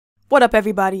What up,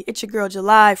 everybody? It's your girl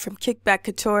July from Kickback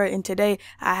Couture, and today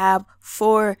I have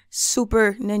 4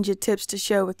 super ninja tips to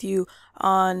share with you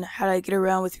on how to get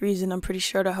around with Reason. I'm pretty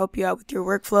sure to help you out with your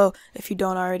workflow if you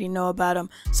don't already know about them.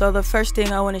 So the first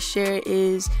thing I want to share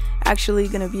is actually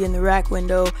going to be in the rack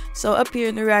window. So up here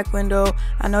in the rack window,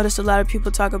 I noticed a lot of people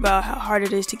talk about how hard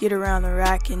it is to get around the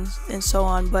rack and so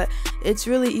on, but it's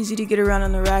really easy to get around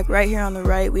on the rack. Right here on the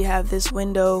right, we have this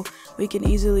window. We can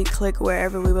easily click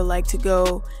wherever we would like to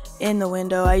go in the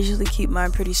window. I usually keep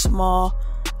mine pretty small.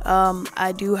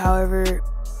 I do, however,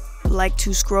 like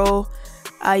to scroll.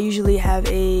 I usually have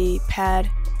a pad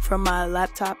from my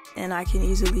laptop and I can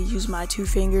easily use my 2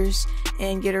 fingers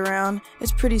and get around.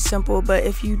 It's pretty simple, but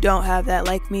if you don't have that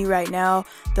like me right now,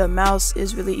 the mouse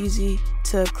is really easy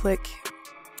to click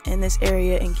in this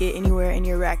area and get anywhere in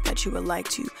your rack that you would like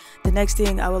to. The next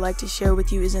thing I would like to share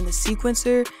with you is in the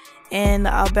sequencer, and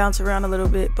I'll bounce around a little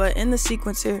bit, but in the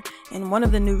sequencer, in one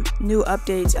of the new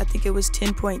updates, I think it was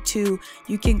 10.2,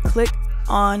 you can click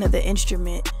on the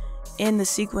instrument in the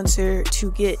sequencer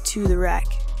to get to the rack.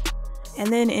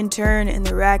 And then in turn, in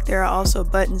the rack, there are also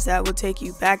buttons that will take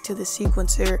you back to the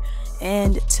sequencer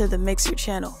and to the mixer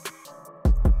channel.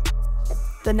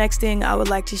 The next thing I would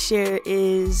like to share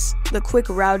is the quick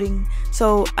routing.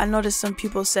 So I noticed some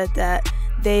people said that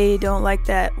they don't like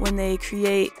that when they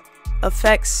create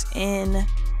effects in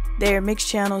their mix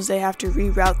channels, they have to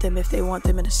reroute them if they want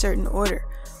them in a certain order.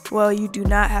 Well, you do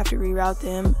not have to reroute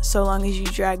them so long as you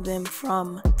drag them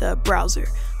from the browser.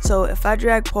 So if I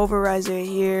drag Pulverizer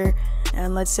here,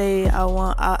 and let's say I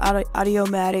want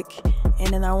Audiomatic,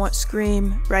 and then I want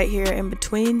Scream right here in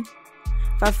between,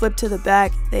 if I flip to the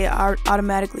back, they are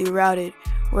automatically routed.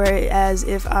 Whereas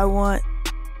if I want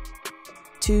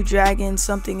to drag in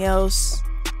something else,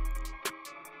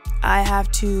 I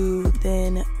have to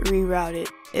then reroute it.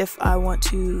 If I want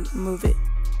to move it,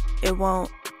 it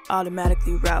won't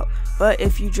automatically route. But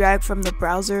if you drag from the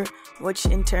browser, which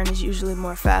in turn is usually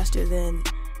more faster than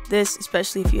this,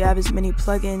 especially if you have as many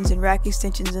plugins and rack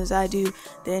extensions as I do,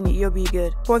 then you'll be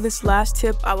good. For this last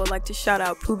tip, I would like to shout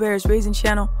out Pooh Bear's Raisin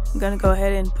channel. I'm gonna go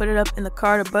ahead and put it up in the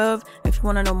card above. If you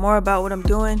want to know more about what I'm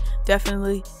doing,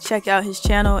 definitely check out his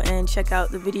channel and check out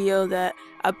the video that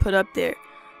I put up there.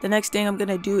 The next thing I'm going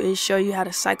to do is show you how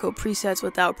to cycle presets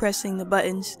without pressing the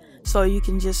buttons, so you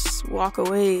can just walk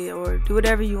away or do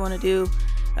whatever you want to do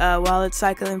while it's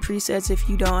cycling presets. If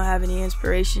you don't have any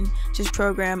inspiration, just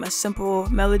program a simple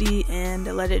melody and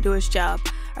let it do its job.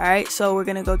 Alright, so we're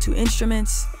going to go to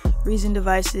Instruments, Reason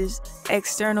Devices,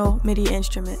 External MIDI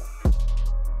Instrument.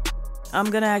 I'm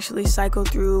going to actually cycle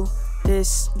through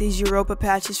these Europa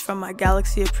patches from my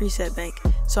Galaxy preset bank.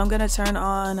 So I'm gonna turn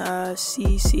on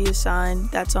CC assign,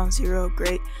 that's on 0,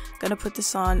 great. Gonna put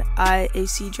this on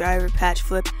IAC driver patch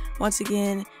flip. Once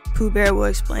again, Pooh Bear will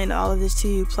explain all of this to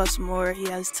you plus more. He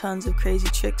has tons of crazy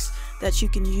tricks that you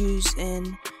can use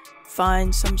and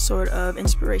find some sort of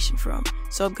inspiration from.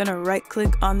 So I'm gonna right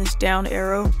click on this down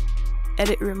arrow,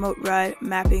 edit remote ride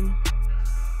mapping.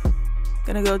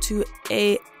 Gonna go to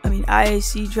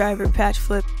IAC driver patch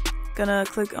flip. Gonna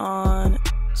click on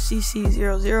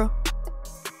CC00,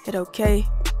 hit OK.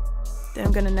 Then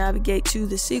I'm gonna navigate to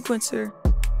the sequencer.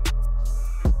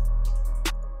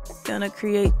 Gonna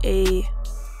create a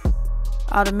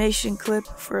automation clip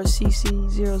for a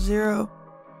CC00.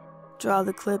 Draw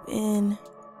the clip in.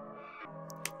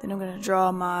 Then I'm gonna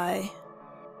draw my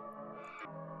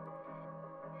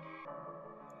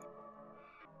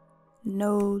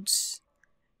nodes.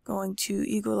 Going to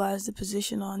equalize the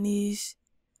position on these.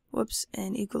 Whoops,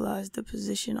 and equalize the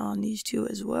position on these 2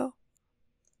 as well.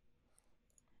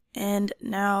 And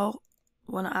now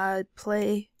when I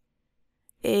play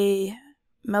a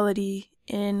melody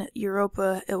in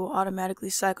Europa, it will automatically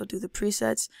cycle through the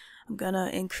presets. I'm gonna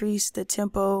increase the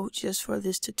tempo just for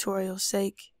this tutorial's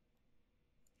sake,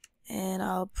 and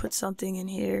I'll put something in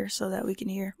here so that we can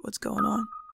hear what's going on.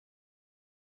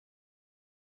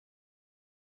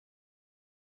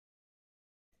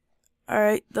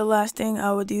 Alright, the last thing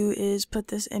I will do is put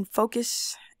this in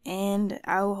focus, and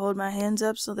I will hold my hands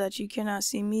up so that you cannot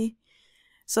see me,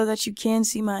 so that you can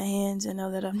see my hands and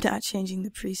know that I'm not changing the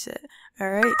preset.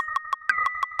 Alright.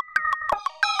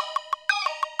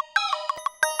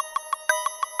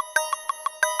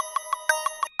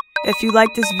 If you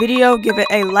like this video, give it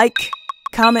a like,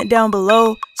 comment down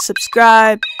below,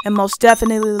 subscribe, and most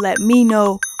definitely let me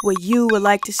know what you would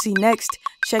like to see next.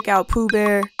 Check out Pooh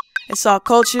Bear. It's all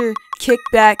culture,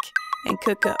 Kickback, and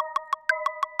cook up.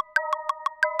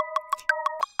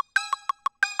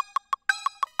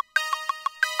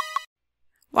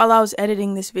 While I was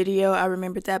editing this video, I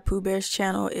remembered that Pooh Bear's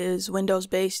channel is Windows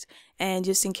based, and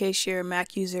just in case you're a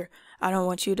Mac user, I don't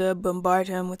want you to bombard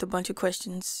him with a bunch of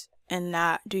questions and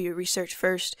not do your research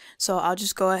first. So I'll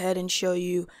just go ahead and show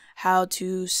you how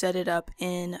to set it up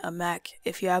in a Mac.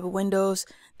 If you have a Windows,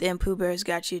 then Pooh Bear's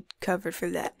got you covered for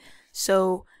that.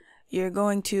 So you're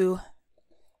gonna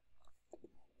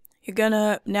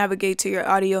navigate to your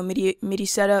audio MIDI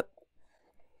setup.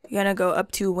 You're gonna go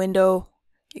up to Window.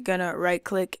 You're gonna right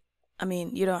click.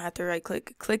 You don't have to right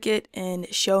click. Click it and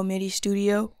show MIDI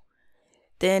Studio.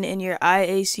 Then in your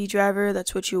IAC driver,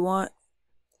 that's what you want.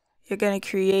 You're gonna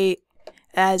create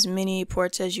as many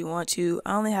ports as you want to.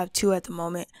 I only have 2 at the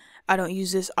moment. I don't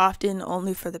use this often,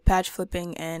 only for the patch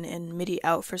flipping and MIDI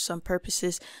out for some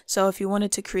purposes. So if you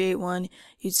wanted to create one,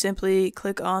 you'd simply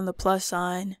click on the plus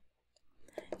sign,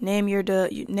 name your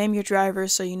driver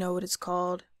so you know what it's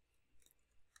called,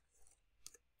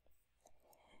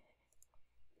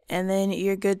 and then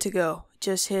you're good to go.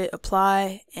 Just hit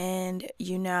apply and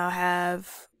you now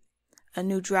have a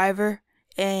new driver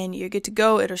and you're good to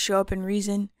go. It'll show up in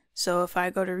Reason. So if I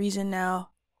go to Reason now,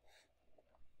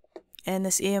 and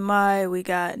this EMI, we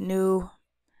got new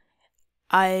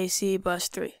IAC bus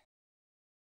 3.